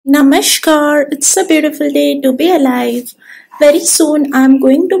Namaskar, it's a beautiful day to be alive. Very soon I'm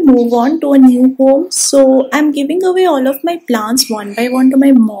going to move on to a new home, so I'm giving away all of my plants one by one to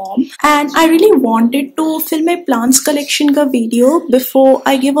my mom. And I really wanted to film my plants collection ka video before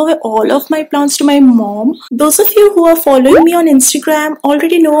I give away all of my plants to my mom. Those of you who are following me on Instagram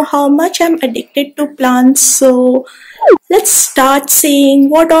already know how much I'm addicted to plants, so let's start saying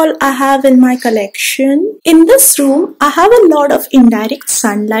what all I have in my collection. In this room, I have a lot of indirect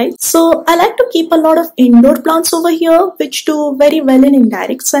sunlight. So I like to keep a lot of indoor plants over here which do very well in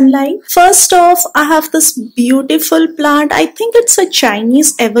indirect sunlight. First off, I have this beautiful plant. I think it's a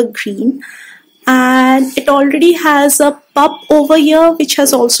Chinese evergreen. And it already has a pup over here which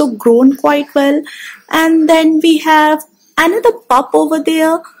has also grown quite well. And then we have another pup over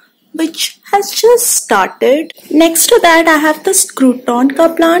there which has just started. Next to that, I have this crouton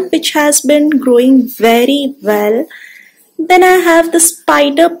ka plant which has been growing very well. Then I have the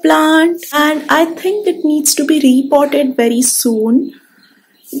spider plant and I think it needs to be repotted very soon.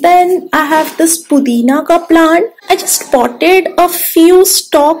 Then I have this pudina ka plant. I just potted a few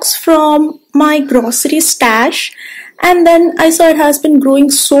stalks from my grocery stash. And then I saw it has been growing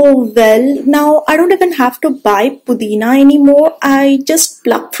so well. Now I don't even have to buy pudina anymore. I just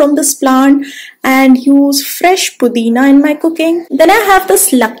pluck from this plant and use fresh pudina in my cooking. Then I have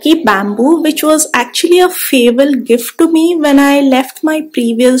this lucky bamboo which was actually a farewell gift to me when I left my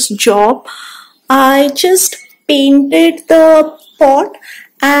previous job. I just painted the pot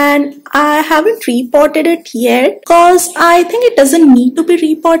and I haven't repotted it yet because I think it doesn't need to be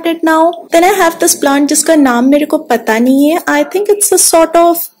repotted now. Then I have this plant जिसका नाम मेरे को पता नहीं है. I think it's a sort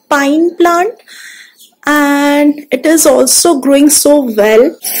of pine plant and it is also growing so well.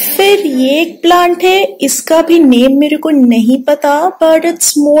 फिर ये एक plant है, इसका भी name मेरे को नहीं पता, but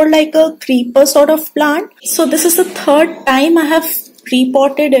it's more like a creeper sort of plant. So this is the third time I have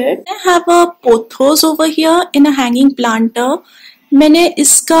repotted it. I have a pothos over here in a hanging planter. मैंने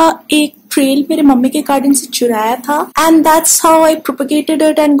इसका एक ट्रेल मेरे mummy के garden से चुराया था and that's how I propagated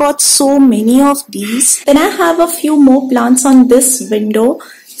it and got so many of these. Then I have a few more plants on this window.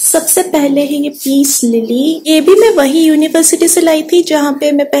 सबसे पहले है ये पीस लिली. ये भी मैं वही यूनिवर्सिटी से लाई थी जहाँ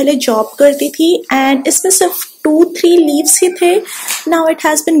पे मैं पहले जॉब करती थी and इसमें सिर्फ 2-3 leaves ही थे. Now it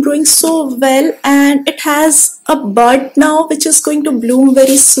has been growing so well and it has a bud now which is going to bloom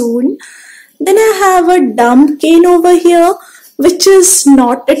very soon. Then I have a dumb cane over here which is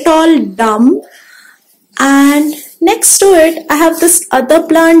not at all dumb, and next to it I have this other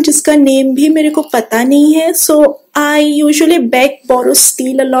plant जिसका name भी मेरे को पता नहीं है. So I usually beg, borrow,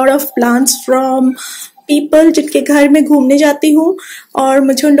 steal a lot of plants from people जिनके घर में घूमने जाती हूँ और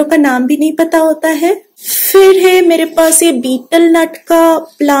मुझे उन लोग का नाम भी नहीं पता होता है. फिर है मेरे पास ये बीटल नट का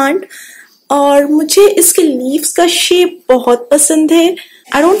प्लांट और मुझे इसके लीव्स का शेप बहुत पसंद है.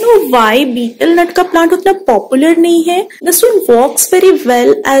 I don't know why beetle nut का plant उतना popular नहीं है. This one works very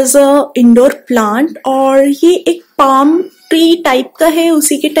well as a indoor plant और ये एक palm tree type का है,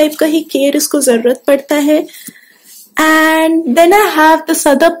 उसी के type का ही care इसको जरूरत पड़ता है. And then I have this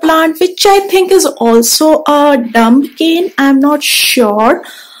other plant which I think is also a dumb cane. I'm not sure.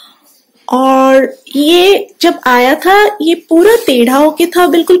 और ये जब आया था ये पूरा टेढ़ा होके था,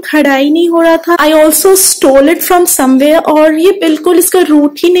 बिल्कुल खड़ा ही नहीं हो रहा था. I also stole it from somewhere और ये बिल्कुल इसका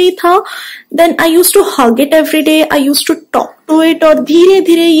रूट ही नहीं था. Then I used to hug it every day. I used to talk to it और धीरे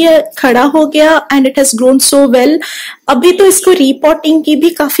धीरे ये खड़ा हो गया and it has grown so well. अभी तो इसको repotting की भी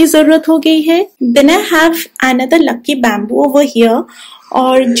काफी जरूरत हो गई है. Then I have another lucky bamboo over here.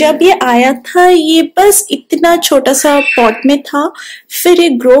 और जब ये आया था ये बस इतना छोटा सा पॉट में था, फिर ये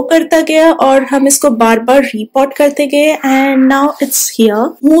ग्रो करता गया और हम इसको बार बार रीपॉट करते गए and now it's here.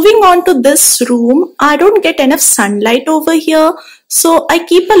 Moving on to this room, I don't get enough sunlight over here. So I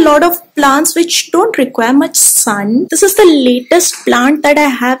keep a lot of plants which don't require much sun. This is the latest plant that I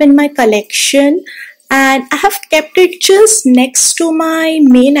have in my collection. And I have kept it just next to my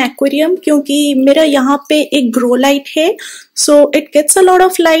main aquarium क्योंकि मेरा यहाँ पे एक grow light है, so it gets a lot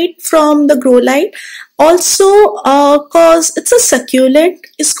of light from the grow light. Also, cause it's a succulent,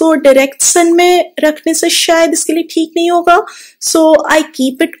 इसको direct sun में रखने से शायद इसके लिए ठीक नहीं होगा, so I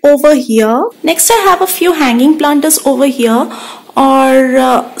keep it over here. Next, I have a few hanging planters over here.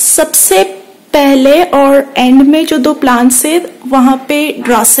 और सबसे पहले और एंड में जो दो प्लांट्स है वहाँ पे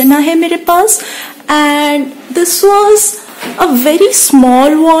ड्रासेना है मेरे पास. And this was a very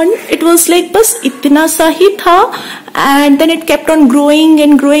small one. It was like बस इतना सा ही था and then it kept on growing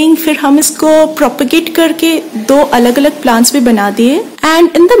and growing. फिर हम इसको propagate करके दो अलग अलग plants भी बना दिए.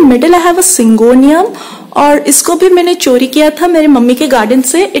 And in the middle I have a syngonium और इसको भी मैंने चोरी किया था मेरे मम्मी के गार्डन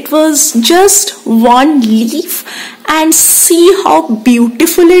से. It was just one leaf and see how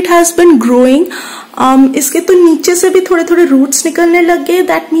beautiful it has been growing. इसके तो नीचे से भी थोड़े थोड़े रूट्स निकलने लग गए.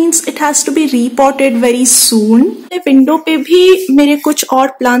 That means it has to be रीपॉटेड very soon. Window पे भी मेरे कुछ और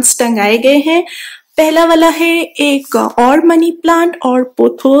प्लांट्स टंगाए गए हैं. पहला वाला है एक और मनी प्लांट और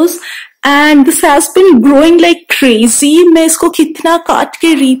pothos and this has been growing like crazy. मैं इसको कितना काट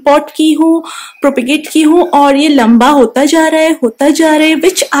के रीपॉट की हूँ, प्रोपिगेट की हूँ और ये लंबा होता जा रहा है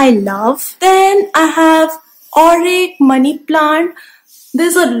विच I love. Then I have और एक money plant.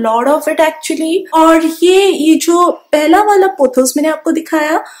 There's a lot of it actually. और ये जो पहला वाला पोथोस मैंने आपको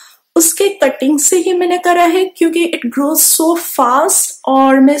दिखाया उसके कटिंग से ही मैंने करा है क्योंकि इट ग्रोज सो फास्ट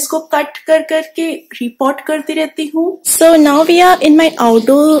और मैं इसको कट कर करके रिपोर्ट करती रहती हूँ. So now we are in my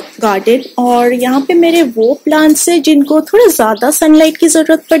outdoor garden और यहाँ पे मेरे वो प्लांट्स है जिनको थोड़ा ज्यादा सनलाइट की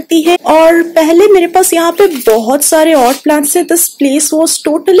जरूरत पड़ती है. और पहले मेरे पास यहाँ पे बहुत सारे और प्लांट्स है. This place was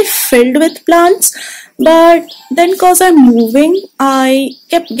totally filled with plants. But then cause I'm moving, I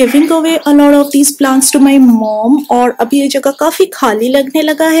kept giving away a lot of these plants to my mom और अभी ये जगह काफी खाली लगने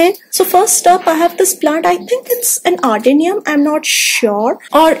लगा है. So first up I have this plant, I think it's an ardenium, I'm not sure.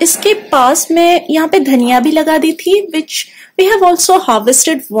 और इसके पास में यहाँ पे धनिया भी लगा दी थी which we have also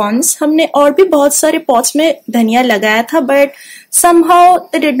harvested once. हमने और भी बहुत सारे पॉट्स में धनिया लगाया था but somehow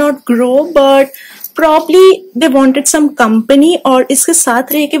they did not grow, but probably they wanted some company और इसके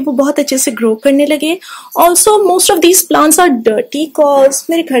साथ रह के वो बहुत अच्छे से ग्रो करने लगे. Also most of these plants are dirty cause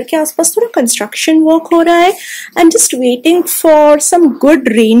मेरे घर के आसपास थोड़ा construction work हो रहा है. I'm just waiting for some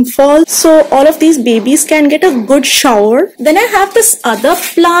good rainfall so all of these babies can get a good shower. Then I have this other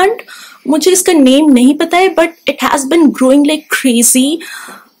plant. मुझे इसका नेम नहीं पता है but it has been growing like crazy.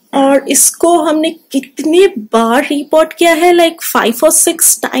 और इसको हमने कितने बार report किया है like 5 or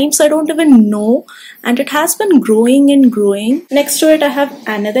 6 times, I don't even know, and it has been growing and growing. Next to it I have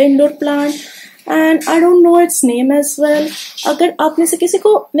another indoor plant and I don't know its name as well. अगर आप में से किसी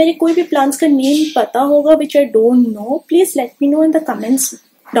को मेरे कोई भी plants का name पता होगा which I don't know, please let me know in the comments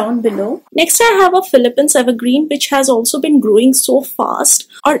down below. Next I have a Philippines evergreen which has also been growing so fast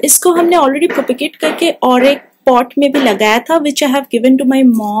और इसको हमने already propagate करके और एक pot में भी लगाया था which I have given to my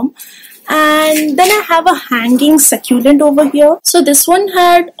mom. And then I have a hanging succulent over here. So this one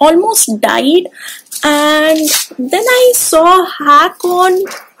had almost died and then I saw a hack on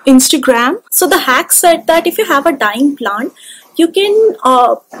Instagram. So the hack said that if you have a dying plant you can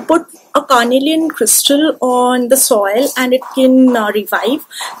put a carnelian crystal on the soil and it can revive,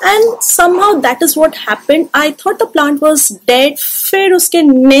 and somehow that is what happened. I thought the plant was dead. फिर उसके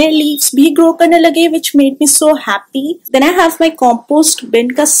नए leaves भी grow करने लगे which made me so happy. Then I have my compost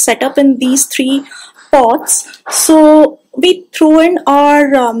bin का setup in these 3 pots. So we threw in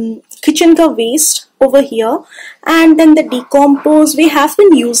our kitchen का waste over here and then the decompose. We have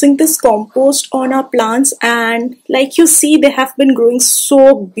been using this compost on our plants and like you see they have been growing so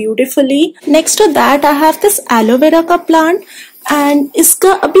beautifully. Next to that I have this aloe vera का plant and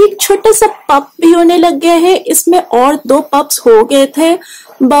इसका अभी एक छोटा सा पप भी होने लग गया है. इसमें और 2 pups हो गए थे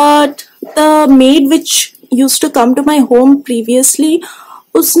but the maid which used to come to my home previously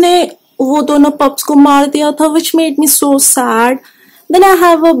उसने वो दोनों pups को मार दिया था which made me so sad. Then I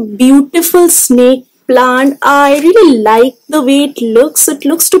have a beautiful snake plant. I really like the way it looks. It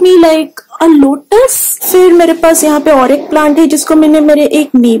looks to me like a lotus. फिर मेरे पास यहाँ पे और एक प्लांट है जिसको मैंने मेरे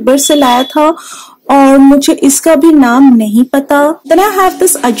एक नेबर से लाया था और मुझे इसका भी नाम नहीं पता. Then I have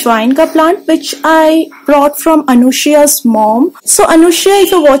this अजवाइन का plant which I brought from Anushia's mom. So Anushia,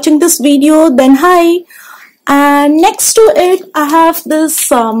 if you're watching this video, then hi. And next to it I have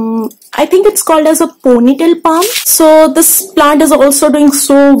this I think it's called as a ponytail palm. So this plant is also doing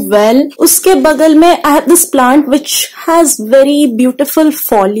so well. उसके बगल में I have this plant which has very beautiful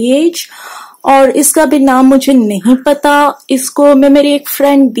foliage और इसका भी नाम मुझे नहीं पता. इसको मैं मेरी एक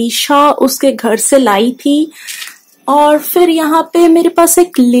फ्रेंड दिशा उसके घर से लाई थी. और फिर यहाँ पे मेरे पास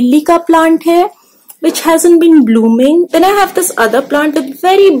एक लिली का प्लांट है which hasn't been blooming. Then I have this other plant with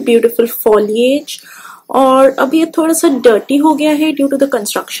very beautiful foliage और अब ये थोड़ा सा डर्टी हो गया है due to the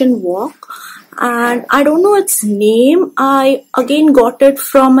construction work and I don't know its name. I again got it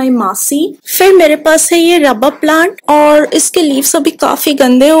from my मासी. फिर मेरे पास है ये रबर प्लांट और इसके लीव्स अभी काफी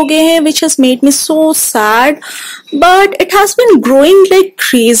गंदे हो गए हैं which has made me so sad but it has been growing like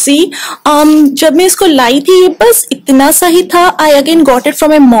crazy. जब मैं इसको लाई थी ये बस इतना सा ही था. I again got it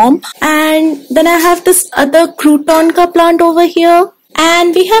from my mom and then I have this other crouton का plant over here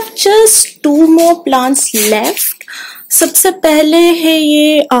and we have just 2 more plants left. सबसे पहले है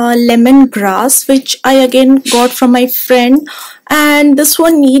ये lemon grass which I again got from my friend and this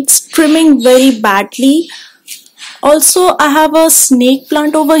one needs trimming very badly. Also, I have a snake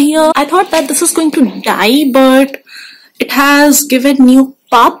plant over here. I thought that this is going to die, but it has given new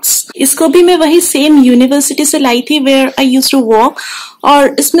pups. इसको भी मैं वही same university से लाई थी where I used to work,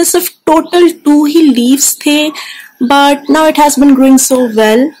 और इसमें सिर्फ total 2 he leaves थे, but now it has been growing so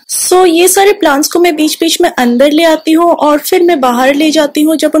well. So ये सारे प्लांट्स को मैं बीच बीच में अंदर ले आती हूँ और फिर मैं बाहर ले जाती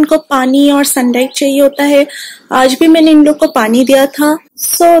हूँ जब उनको पानी और सनलाइट चाहिए होता है. आज भी मैंने इन लोग को पानी दिया था.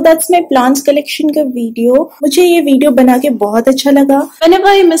 So that's my plants collection का वीडियो. मुझे ये वीडियो बना के बहुत अच्छा लगा. Whenever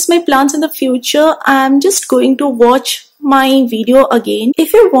I miss my plants in the future, I'm just going to watch my video again.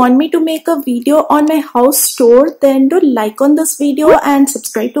 If you want me to make a video on my house tour, then do like on this video and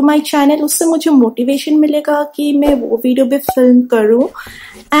subscribe to my channel. उससे मुझे motivation मिलेगा कि मैं वो video भी film करूँ.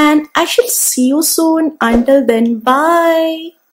 And I shall see you soon. Until then, bye.